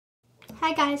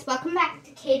Hi guys, welcome back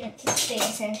to Cadence's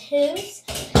Things and Who's.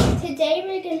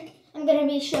 Today I'm gonna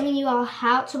be showing you all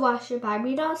how to wash your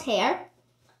Barbie doll's hair.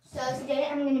 So today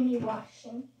I'm gonna be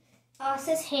washing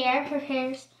Alice's hair. Her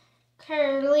hair's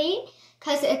curly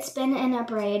because it's been in a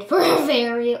braid for a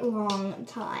very long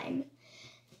time.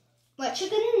 What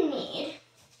you're gonna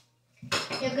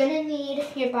need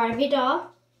your Barbie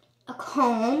doll, a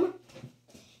comb,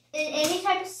 and any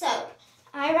type of soap.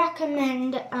 I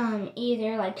recommend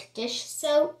either like dish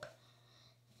soap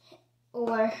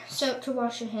or soap to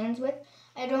wash your hands with.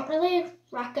 I don't really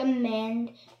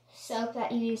recommend soap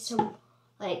that you use to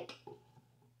like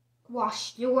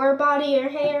wash your body or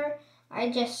hair. I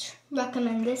just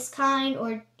recommend this kind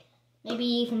or maybe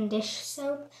even dish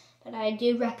soap. But I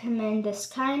do recommend this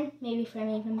kind, maybe from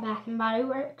even Bath and Body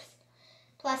Works.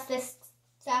 Plus this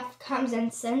stuff comes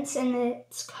in scents and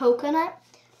it's coconut.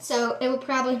 So it will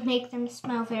probably make them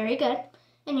smell very good.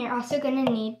 And you're also going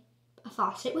to need a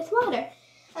faucet with water.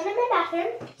 I'm in my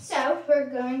bathroom, so we're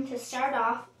going to start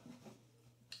off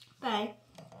by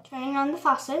turning on the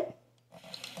faucet.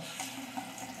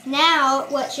 Now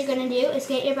what you're going to do is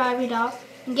get your Barbie doll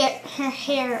and get her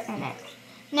hair in it.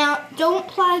 Now don't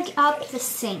plug up the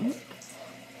sink.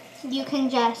 You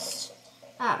can just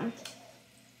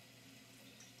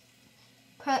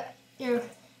put your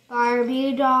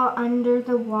Barbie doll under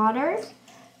the water.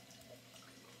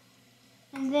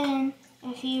 And then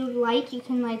if you like, you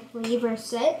can like leave her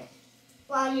sit.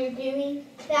 While you're doing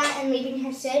that and leaving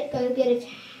her sit, go get a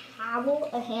towel,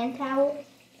 a hand towel,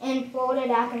 and fold it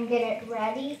up and get it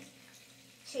ready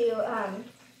to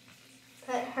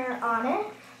put her on it.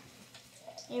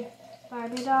 Your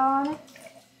Barbie doll on it.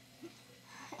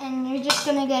 And you're just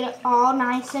gonna get it all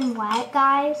nice and wet,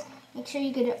 guys. Make sure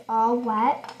you get it all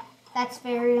wet. That's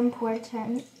very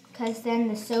important because then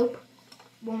the soap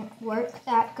won't work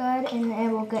that good and it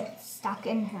will get stuck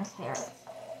in her hair.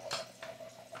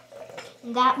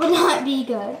 That would not be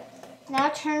good. Now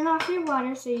turn off your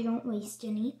water so you don't waste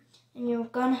any. And you're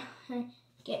gonna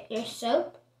get your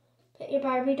soap, put your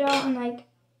Barbie doll on like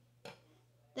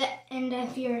the end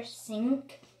of your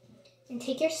sink, and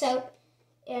take your soap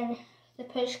and the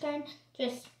push gun,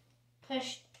 just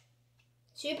push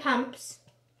 2 pumps.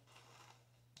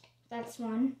 That's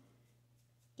 1.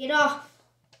 Get off.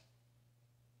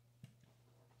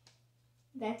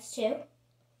 That's 2.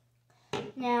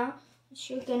 Now, what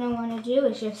you're going to want to do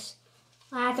is just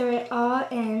lather it all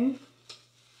in.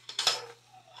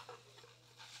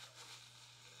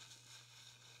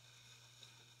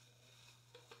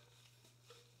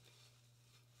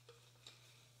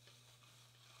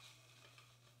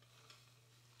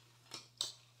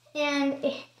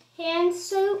 And hand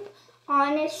soap,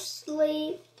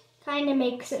 honestly, kind of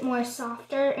makes it more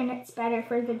softer and it's better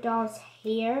for the doll's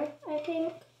hair, I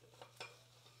think.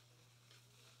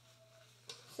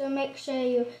 So make sure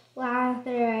you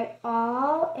lather it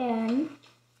all in.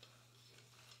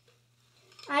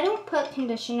 I don't put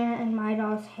conditioner in my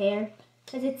doll's hair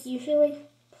because it's usually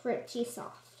pretty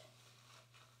soft.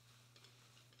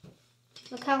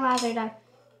 Look how lathered up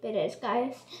it is,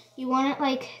 guys. You want it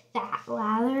like that,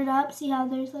 lathered up. See how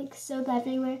there's like soap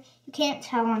everywhere? You can't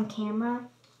tell on camera,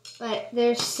 but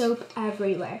there's soap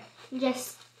everywhere.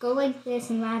 Just go like this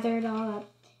and lather it all up.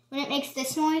 When it makes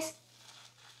this noise,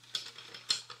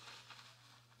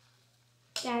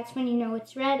 that's when you know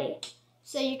it's ready.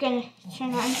 So you're going to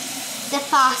turn on the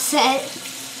faucet.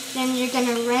 Then you're going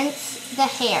to rinse the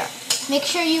hair. Make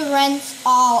sure you rinse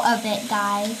all of it,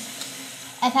 guys.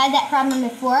 I've had that problem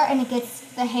before and it gets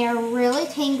the hair really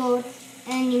tangled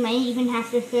and you might even have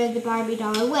to throw the Barbie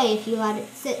doll away if you let it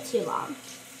sit too long.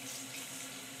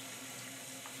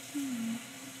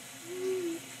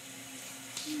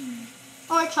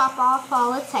 Or chop off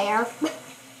all its hair.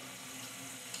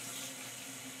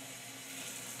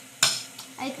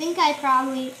 I think I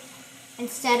probably,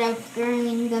 instead of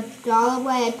throwing the doll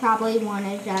away, I probably want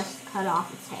to just cut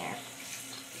off its hair.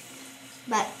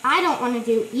 But I don't want to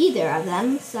do either of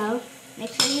them, so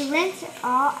make sure you rinse it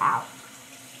all out.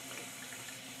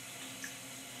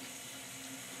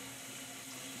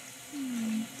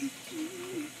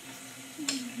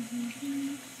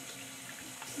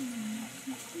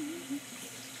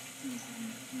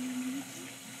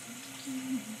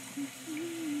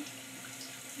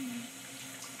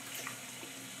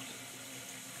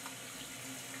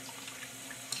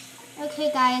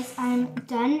 Okay guys, I'm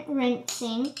done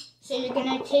rinsing. So you're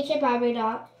going to take your Barbie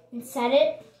doll and set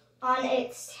it on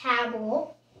its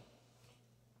towel.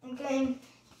 I'm going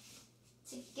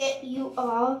to get you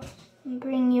all and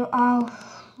bring you all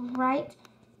right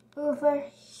over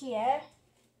here.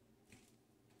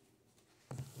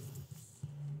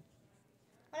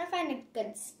 I want to find a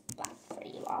good spot for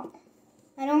off.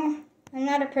 I'm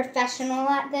not a professional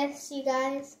at this, you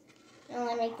guys. I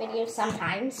only make videos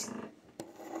sometimes.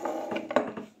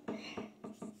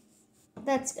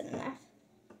 That's good enough.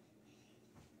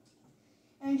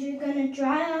 And you're gonna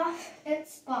dry off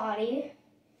its body,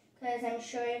 because I'm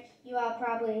sure you all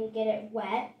probably get it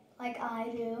wet, like I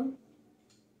do.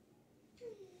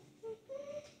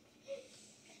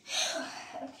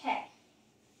 Okay.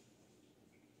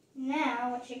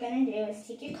 Now what you're gonna do is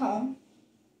take your comb,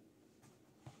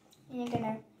 and you're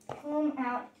gonna comb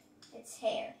out its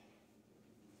hair.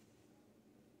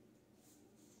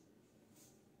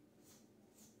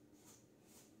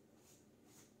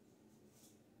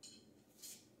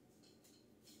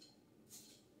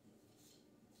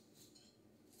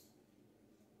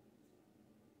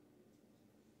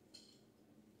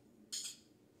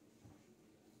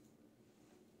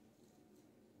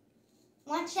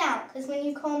 Watch out, because when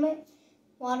you comb it,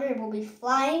 water will be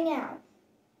flying out.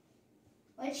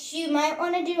 What you might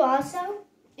want to do also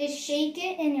is shake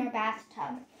it in your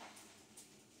bathtub.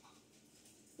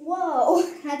 Whoa,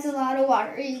 that's a lot of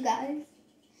water, you guys.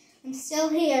 I'm still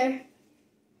here.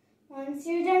 Once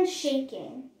you're done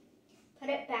shaking, put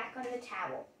it back on the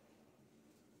towel.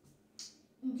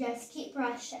 And just keep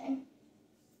brushing.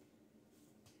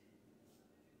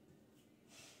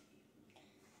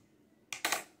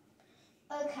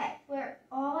 Okay, we're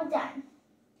all done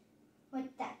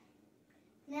with that.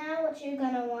 Now what you're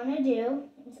going to want to do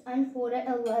is unfold it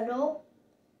a little,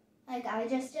 like I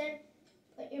just did.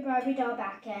 Put your Barbie doll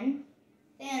back in.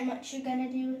 Then what you're going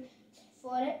to do is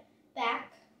fold it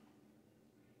back.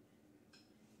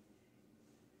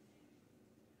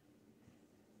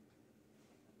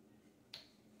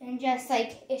 And just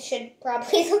like, it should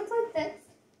probably look like this.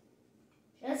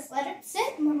 Just let it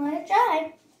sit and let it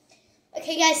dry.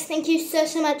 Okay guys, thank you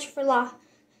so much for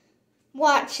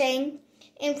watching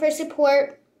and for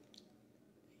support.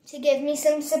 To give me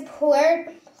some support,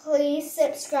 please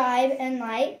subscribe and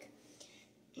like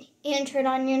and turn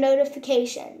on your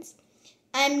notifications.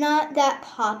 I'm not that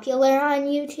popular on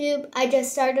YouTube. I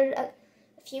just started a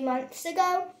few months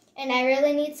ago and I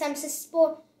really need some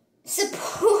support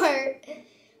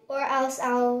or else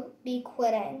I'll be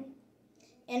quitting.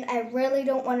 And I really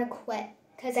don't want to quit,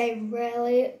 because I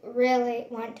really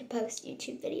want to post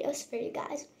YouTube videos for you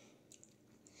guys.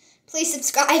 Please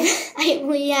subscribe. I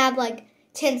only have like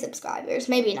 10 subscribers,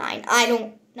 maybe 9. I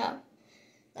don't know.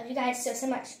 Love you guys so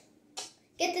much.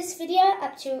 Get this video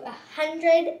up to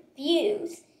 100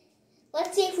 views.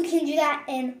 Let's see if we can do that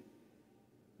in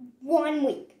 1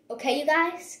 week. Okay, you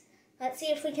guys? Let's see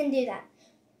if we can do that.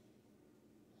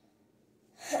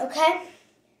 Okay?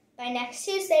 By next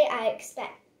Tuesday, I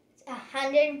expect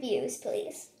 100 views,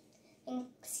 please.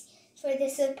 Thanks for the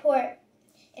support.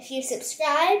 If you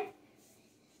subscribe,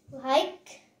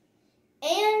 like,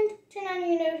 and turn on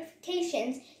your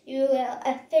notifications, you will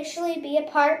officially be a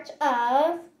part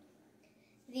of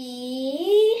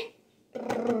the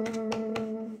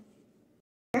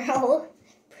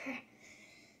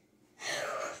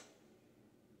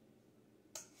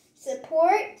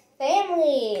support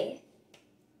family.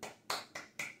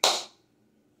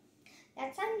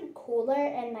 That sounded cooler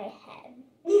in my head.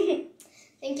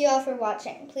 Thank you all for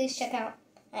watching. Please check out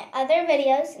my other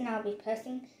videos, and I'll be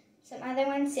posting some other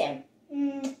ones soon.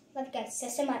 Love you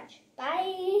guys so much.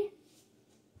 Bye.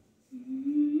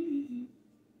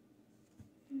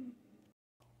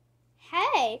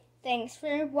 Hey, thanks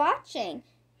for watching.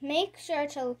 Make sure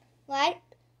to like,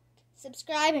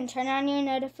 subscribe, and turn on your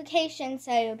notifications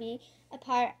so you'll be a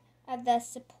part of the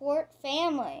support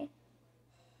family.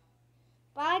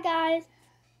 Bye, guys.